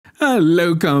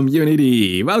Hello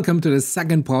community! Welcome to the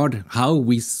second part, how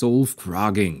we solve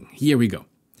grokking. Here we go.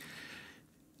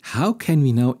 How can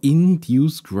we now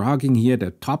induce grokking here,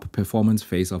 the top performance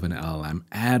phase of an LLM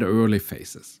at early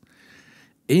phases?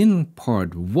 In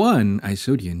part 1, I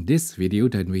showed you in this video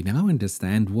that we now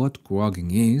understand what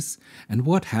grokking is and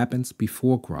what happens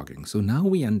before grokking. So now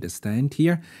we understand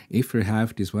here, if we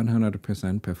have this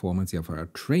 100% performance of our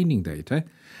training data,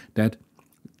 that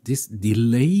this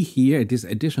delay here, this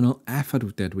additional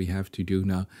effort that we have to do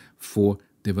now for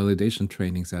the validation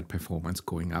trainings at performance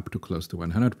going up to close to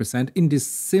 100% in this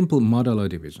simple modular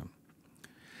division.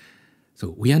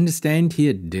 So we understand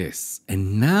here this,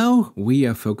 and now we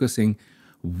are focusing,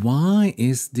 why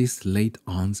is this late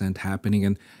onset happening?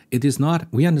 And it is not,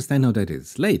 we understand now that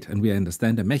it's late, and we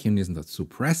understand the mechanism that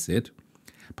suppress it,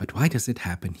 but why does it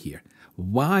happen here?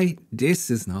 Why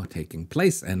this is now taking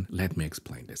place? And let me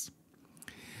explain this.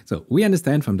 So we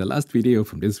understand from the last video,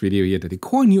 from this video here, that the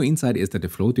core new insight is that the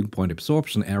floating point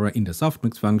absorption error in the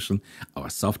softmax function, our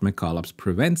softmax collapse,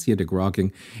 prevents here the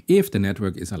grokking if the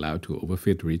network is allowed to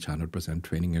overfit, reach 100%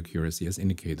 training accuracy as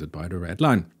indicated by the red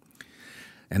line.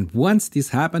 And once this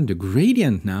happened, the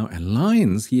gradient now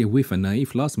aligns here with a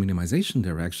naive loss minimization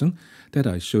direction that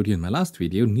I showed you in my last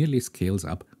video, nearly scales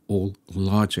up all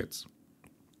logits.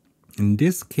 And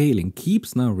this scaling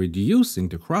keeps now reducing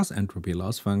the cross-entropy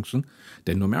loss function,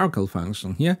 the numerical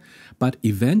function here, but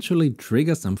eventually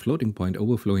triggers some floating point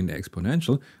overflow in the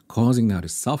exponential, causing now the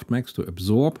softmax to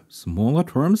absorb smaller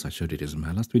terms, I showed you this in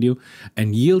my last video,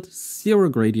 and yield zero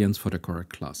gradients for the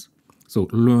correct class. So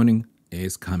learning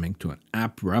is coming to an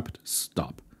abrupt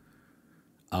stop.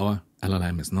 Our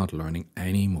LLM is not learning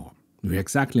anymore. We're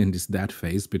exactly in this dead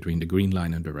phase between the green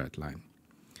line and the red line.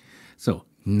 So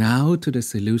now to the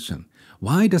solution.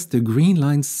 Why does the green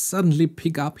line suddenly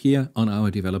pick up here on our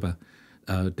developer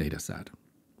dataset?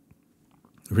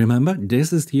 Remember,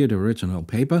 this is here the original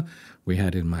paper we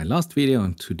had in my last video,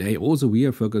 and today also we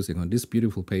are focusing on this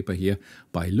beautiful paper here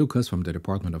by Lucas from the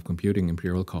Department of Computing,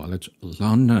 Imperial College,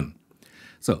 London.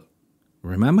 So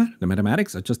remember the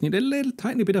mathematics? I just need a little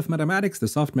tiny bit of mathematics. The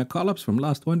softmax collapse from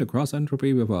last one, the cross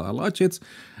entropy with our logits,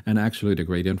 and actually the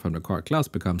gradient from the core class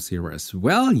becomes zero as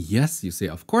well. Yes, you say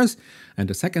of course. And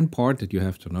the second part that you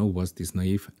have to know was this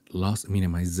naive loss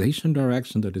minimization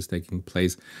direction that is taking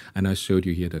place. And I showed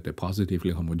you here that the positively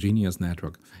homogeneous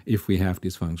network, if we have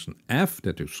this function f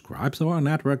that describes our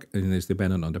network and is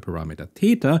dependent on the parameter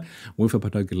theta with a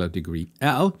particular degree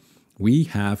L, we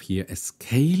have here a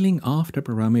scaling of the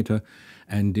parameter,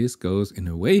 and this goes in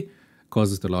a way,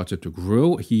 causes the logit to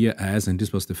grow here as, and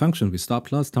this was the function we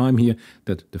stopped last time here,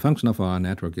 that the function of our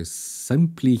network is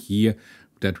simply here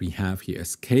that we have here a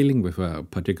scaling with a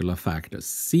particular factor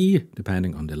c,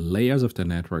 depending on the layers of the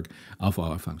network of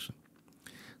our function.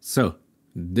 So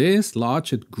this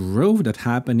logit growth that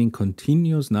happening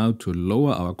continues now to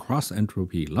lower our cross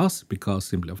entropy loss because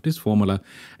simply of this formula,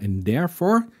 and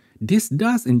therefore this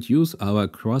does induce our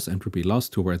cross-entropy loss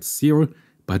towards zero,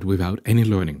 but without any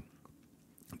learning.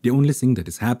 The only thing that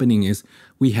is happening is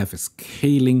we have a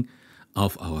scaling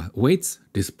of our weights.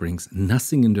 This brings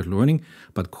nothing in the learning,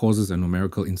 but causes a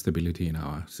numerical instability in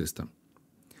our system.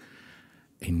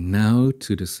 And now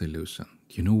to the solution.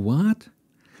 You know what?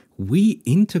 We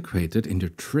integrated in the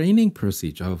training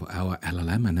procedure of our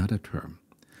LLM another term.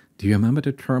 Do you remember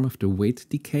the term of the weight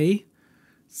decay?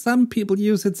 Some people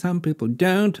use it, some people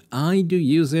don't. I do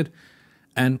use it.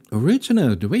 And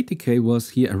originally, the weight decay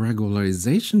was here a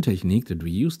regularization technique that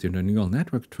we used in the neural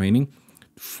network training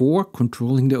for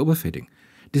controlling the overfitting.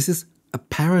 This is a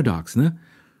paradox, no?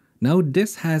 Now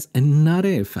this has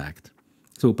another effect.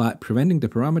 So by preventing the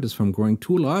parameters from growing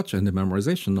too large and the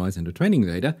memorization noise in the training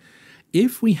data,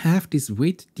 if we have this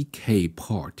weight decay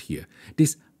part here,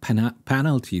 this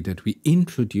penalty that we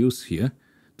introduce here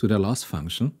to the loss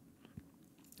function,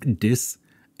 this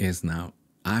is now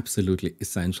absolutely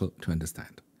essential to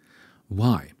understand.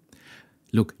 Why?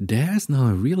 Look, there's now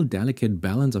a real delicate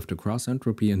balance of the cross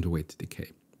entropy and the weight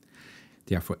decay.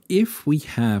 Therefore, if we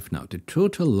have now the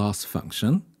total loss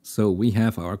function, so we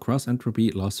have our cross entropy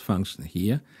loss function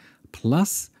here,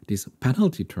 plus this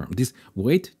penalty term, this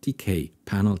weight decay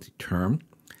penalty term,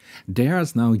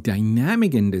 there's now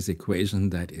dynamic in this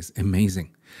equation that is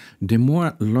amazing. The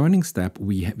more learning step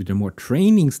we have, the more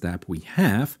training step we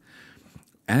have,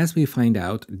 as we find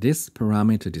out this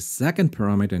parameter, the second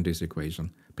parameter in this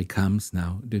equation, becomes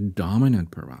now the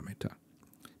dominant parameter.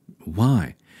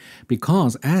 Why?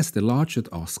 Because as the logit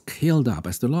are scaled up,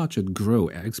 as the logit grow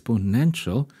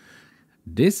exponential,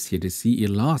 this here, the CE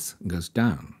loss goes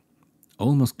down,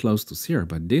 almost close to zero,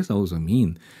 but this also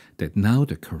means that now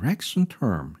the correction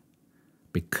term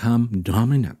become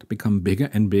dominant, become bigger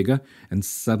and bigger, and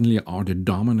suddenly are the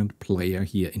dominant player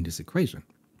here in this equation.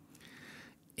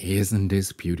 Isn't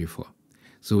this beautiful?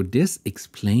 So this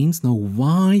explains now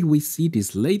why we see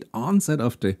this late onset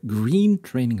of the green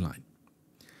training line.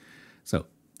 So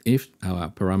if our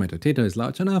parameter theta is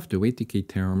large enough, the weight decay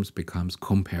terms becomes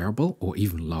comparable or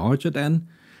even larger than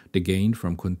the gain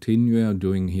from continue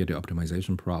doing here the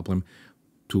optimization problem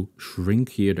to shrink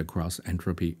here the cross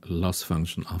entropy loss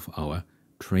function of our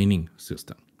training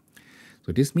system.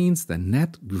 So this means the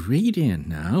net gradient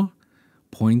now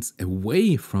points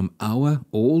away from our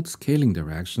old scaling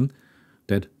direction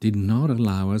that did not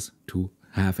allow us to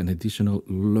have an additional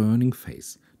learning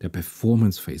phase, the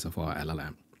performance phase of our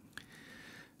LLM.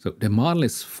 So the model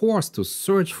is forced to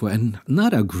search for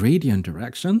another gradient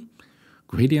direction,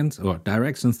 gradients or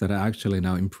directions that actually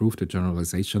now improve the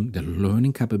generalization, the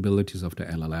learning capabilities of the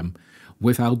LLM,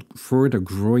 without further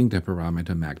growing the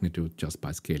parameter magnitude just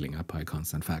by scaling up by a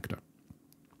constant factor.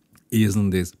 Isn't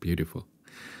this beautiful?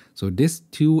 So these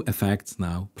two effects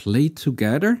now play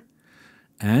together,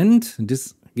 and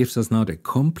this gives us now the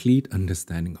complete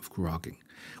understanding of grokking.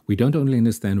 We don't only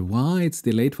understand why it's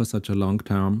delayed for such a long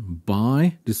time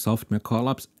by the software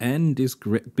collapse and this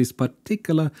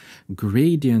particular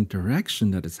gradient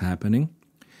direction that is happening,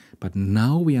 but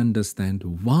now we understand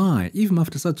why, even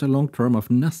after such a long term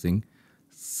of nothing,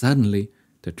 suddenly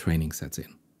the training sets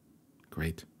in.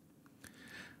 Great.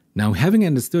 Now, having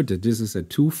understood that this is a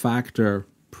two-factor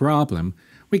problem,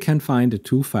 we can find a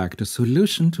two-factor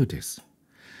solution to this.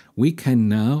 We can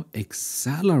now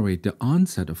accelerate the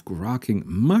onset of grokking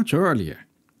much earlier,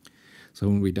 so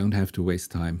we don't have to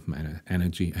waste time,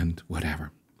 energy, and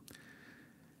whatever.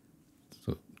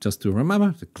 So just to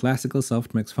remember, the classical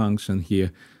softmax function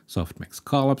here, softmax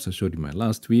collapse, I showed you in my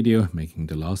last video, making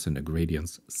the loss and the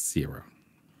gradients 0.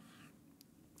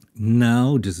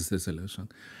 Now this is the solution.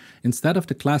 Instead of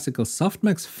the classical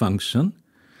softmax function,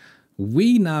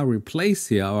 we now replace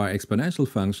here our exponential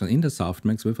function in the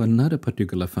softmax with another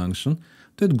particular function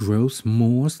that grows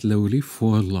more slowly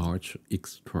for large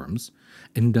x terms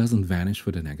and doesn't vanish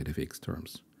for the negative x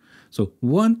terms. So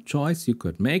one choice you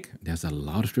could make, there's a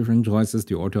lot of different choices.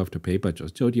 The author of the paper I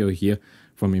just showed you here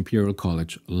from Imperial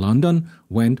College London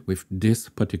went with this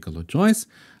particular choice,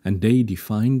 and they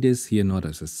defined this here not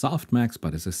as a softmax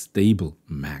but as a stable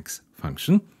max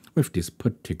function with this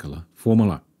particular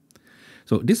formula.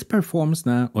 So this forms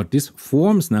now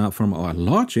from our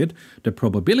logit the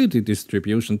probability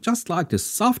distribution just like the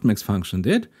softmax function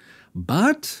did,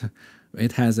 but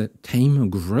it has a tame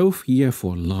growth here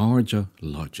for larger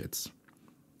logits.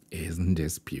 Isn't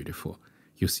this beautiful?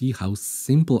 You see how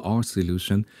simple our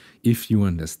solution if you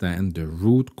understand the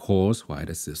root cause why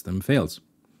the system fails.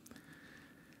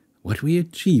 What we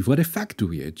achieve, what effect do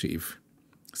we achieve?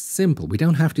 Simple, we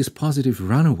don't have these positive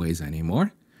runaways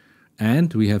anymore.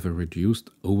 And we have a reduced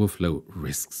overflow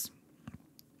risks,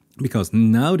 because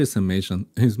now the summation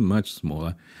is much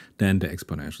smaller than the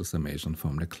exponential summation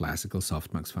from the classical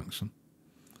softmax function.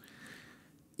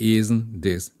 Isn't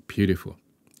this beautiful?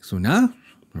 So now,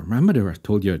 remember I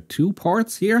told you 2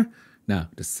 parts here. Now,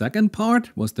 the second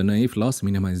part was the naive loss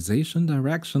minimization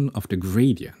direction of the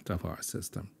gradient of our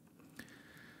system.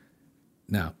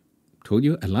 Now, told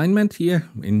you alignment here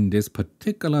in this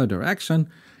particular direction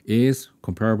is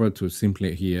comparable to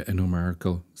simply here a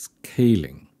numerical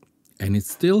scaling. And it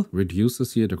still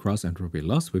reduces here the cross entropy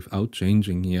loss without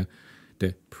changing here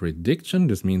the prediction.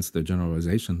 This means the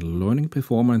generalization learning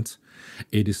performance.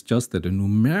 It is just that the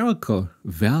numerical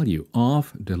value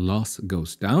of the loss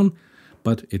goes down,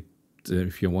 but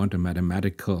if you want a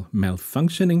mathematical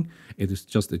malfunctioning, it is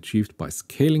just achieved by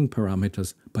scaling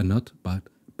parameters, but not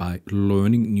by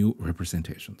learning new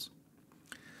representations.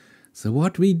 So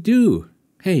what we do?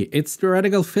 Hey, it's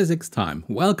theoretical physics time.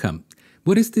 Welcome.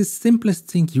 What is the simplest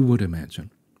thing you would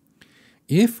imagine?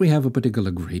 If we have a particular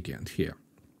gradient here,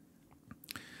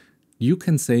 you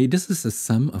can say this is a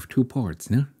sum of 2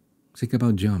 parts. No? Think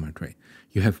about geometry.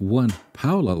 You have one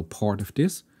parallel part of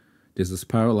this. This is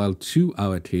parallel to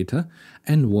our theta,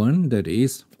 and one that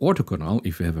is orthogonal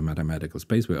if you have a mathematical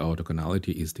space where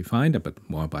orthogonality is defined, but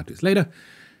more about this later.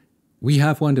 We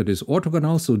have one that is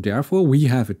orthogonal, so therefore we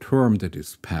have a term that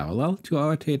is parallel to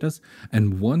our thetas,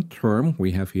 and one term,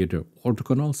 we have here the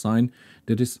orthogonal sign,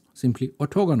 that is simply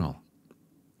orthogonal.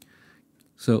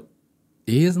 So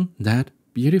isn't that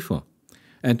beautiful?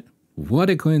 And what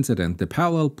a coincidence. The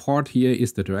parallel part here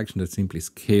is the direction that simply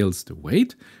scales the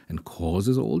weight and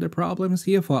causes all the problems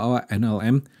here for our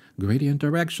NLM gradient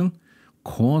direction,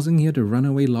 causing here the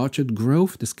runaway logit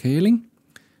growth, the scaling.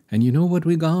 And you know what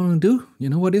we're going to do? You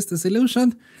know what is the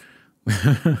solution?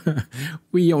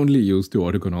 We only use the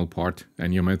orthogonal part,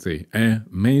 and you might say,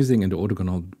 amazing, and the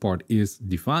orthogonal part is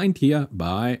defined here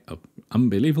by an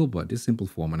unbelievable but a simple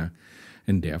formula,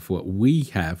 and therefore we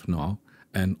have now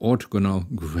an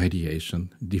orthogonal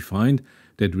gradation defined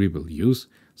that we will use,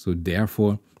 so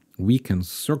therefore we can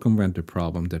circumvent the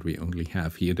problem that we only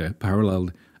have here, the parallel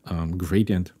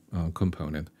gradient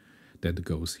component that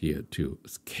goes here to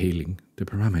scaling the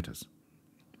parameters.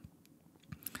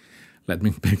 Let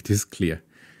me make this clear.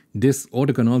 This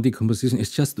orthogonal decomposition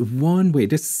is just one way,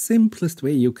 the simplest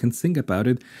way you can think about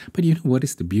it. But you know what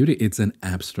is the beauty? It's an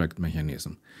abstract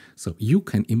mechanism. So you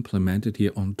can implement it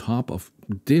here on top of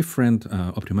different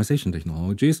optimization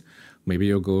technologies. Maybe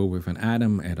you'll go with an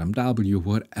atom W,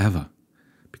 whatever.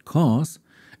 Because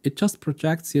it just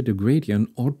projects here the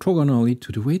gradient orthogonally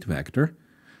to the weight vector.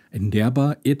 And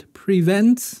thereby it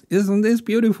prevents, isn't this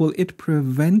beautiful? It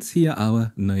prevents here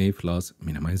our naive loss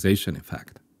minimization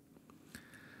effect.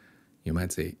 You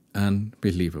might say,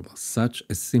 unbelievable. Such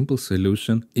a simple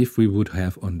solution. If we would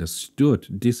have understood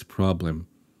this problem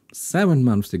 7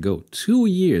 months ago, 2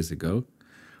 years ago,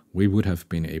 we would have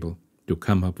been able to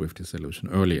come up with the solution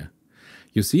earlier.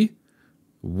 You see,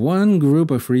 one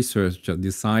group of researchers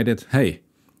decided, hey,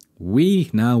 we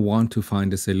now want to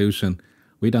find a solution.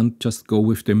 We don't just go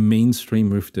with the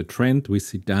mainstream, with the trend. We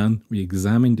sit down, we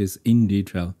examine this in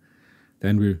detail.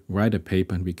 Then we write a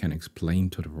paper and we can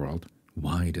explain to the world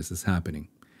why this is happening.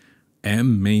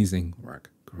 Amazing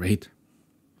work. Great.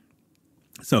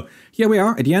 So here we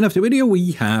are at the end of the video.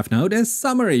 We have now the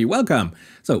summary. Welcome.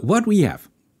 So what we have.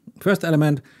 First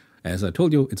element, as I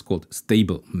told you, it's called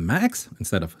stable max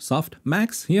instead of soft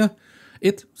max here.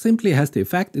 It simply has the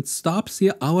effect, it stops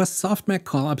here our softmax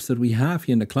collapse that we have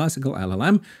here in the classical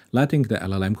LLM, letting the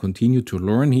LLM continue to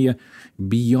learn here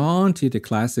beyond here the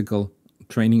classical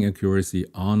training accuracy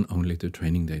on only the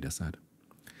training data set.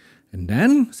 And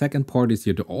then, second part is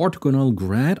here the orthogonal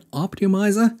grad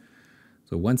optimizer.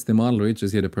 So once the model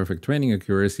reaches here the perfect training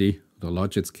accuracy, the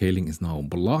logit scaling is now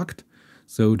blocked.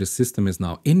 So the system is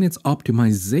now in its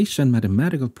optimization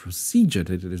mathematical procedure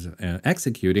that it is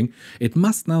executing. It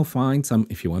must now find some,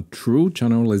 if you want, true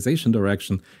generalization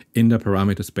direction in the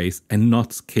parameter space and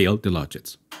not scale the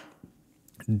logits.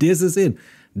 This is it.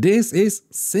 This is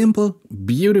simple,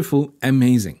 beautiful,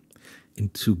 amazing.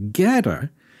 And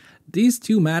together, these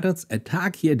two methods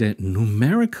attack here the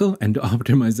numerical and the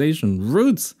optimization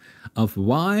roots of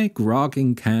why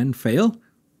Grokking can fail.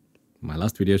 My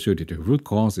last video showed you the root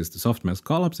cause is the softmax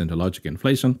collapse and the logic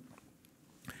inflation.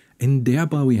 And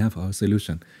thereby we have our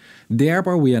solution.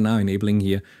 Thereby we are now enabling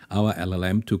here our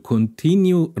LLM to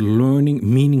continue learning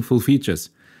meaningful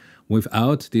features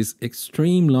without this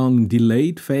extreme long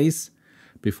delayed phase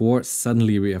before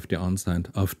suddenly we have the onset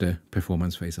of the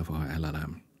performance phase of our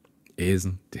LLM.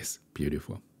 Isn't this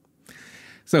beautiful?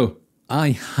 So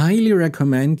I highly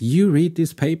recommend you read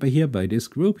this paper here by this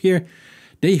group here.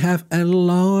 They have a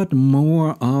lot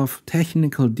more of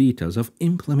technical details, of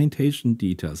implementation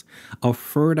details, of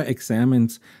further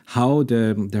examines how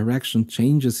the direction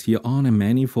changes here on a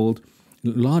manifold. A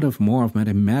lot of more of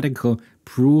mathematical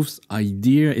proofs,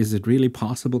 idea, is it really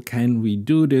possible? Can we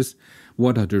do this?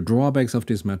 What are the drawbacks of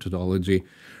this methodology?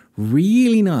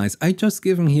 Really nice. I just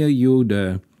given here you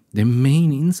the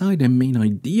main insight, the main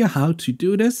idea how to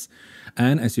do this.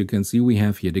 And as you can see, we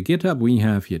have here the GitHub, we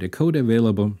have here the code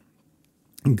available.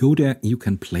 Go there, you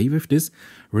can play with this.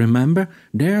 Remember,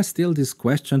 there's still this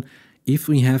question, if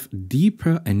we have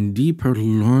deeper and deeper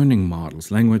learning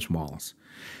models, language models.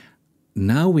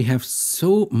 Now we have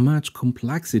so much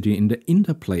complexity in the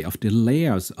interplay of the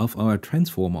layers of our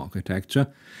transform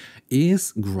architecture.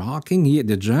 Is Grokking here,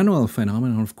 the general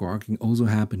phenomenon of Grokking also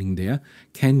happening there?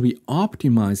 Can we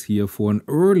optimize here for an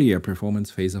earlier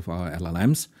performance phase of our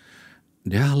LLMs?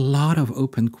 There are a lot of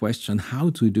open questions how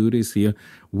to do this here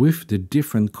with the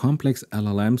different complex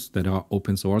LLMs that are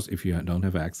open source. If you don't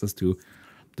have access to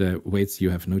the weights,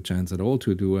 you have no chance at all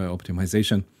to do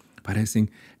optimization. But I think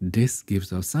this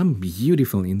gives us some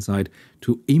beautiful insight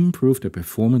to improve the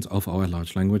performance of our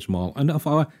large language model and of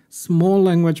our small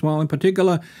language model in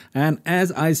particular. And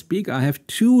as I speak, I have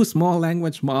 2 small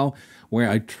language models where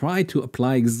I try to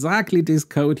apply exactly this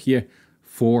code here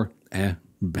for a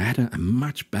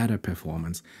much better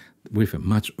performance with a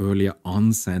much earlier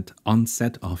onset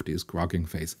of this Grokking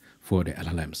phase for the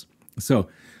LLMs. So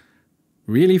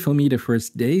really for me the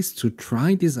first days to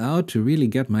try this out, to really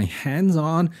get my hands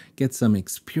on, get some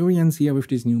experience here with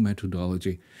this new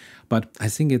methodology. But I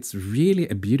think it's really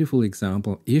a beautiful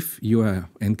example if you are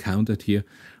encountered here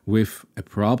with a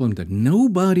problem that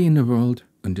nobody in the world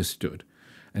understood.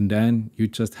 and then you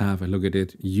just have a look at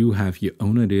it. You have your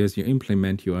own ideas, you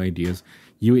implement your ideas,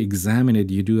 you examine it,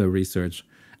 you do a research,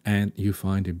 and you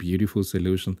find a beautiful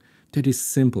solution that is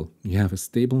simple. You have a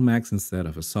stable max instead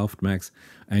of a soft max,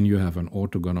 and you have an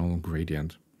orthogonal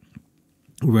gradient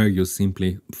where you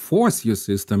simply force your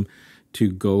system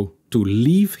to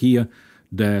leave here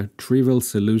the trivial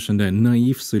solution, the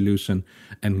naive solution,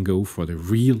 and go for the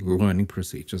real learning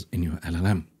procedures in your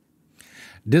LLM.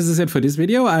 This is it for this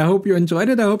video. I hope you enjoyed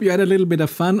it. I hope you had a little bit of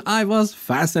fun. I was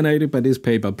fascinated by this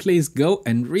paper. Please go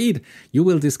and read. You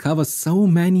will discover so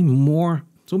many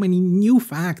new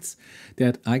facts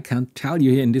that I can't tell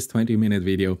you here in this 20-minute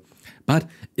video. But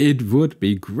it would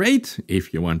be great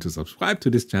if you want to subscribe to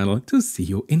this channel to see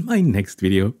you in my next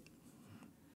video.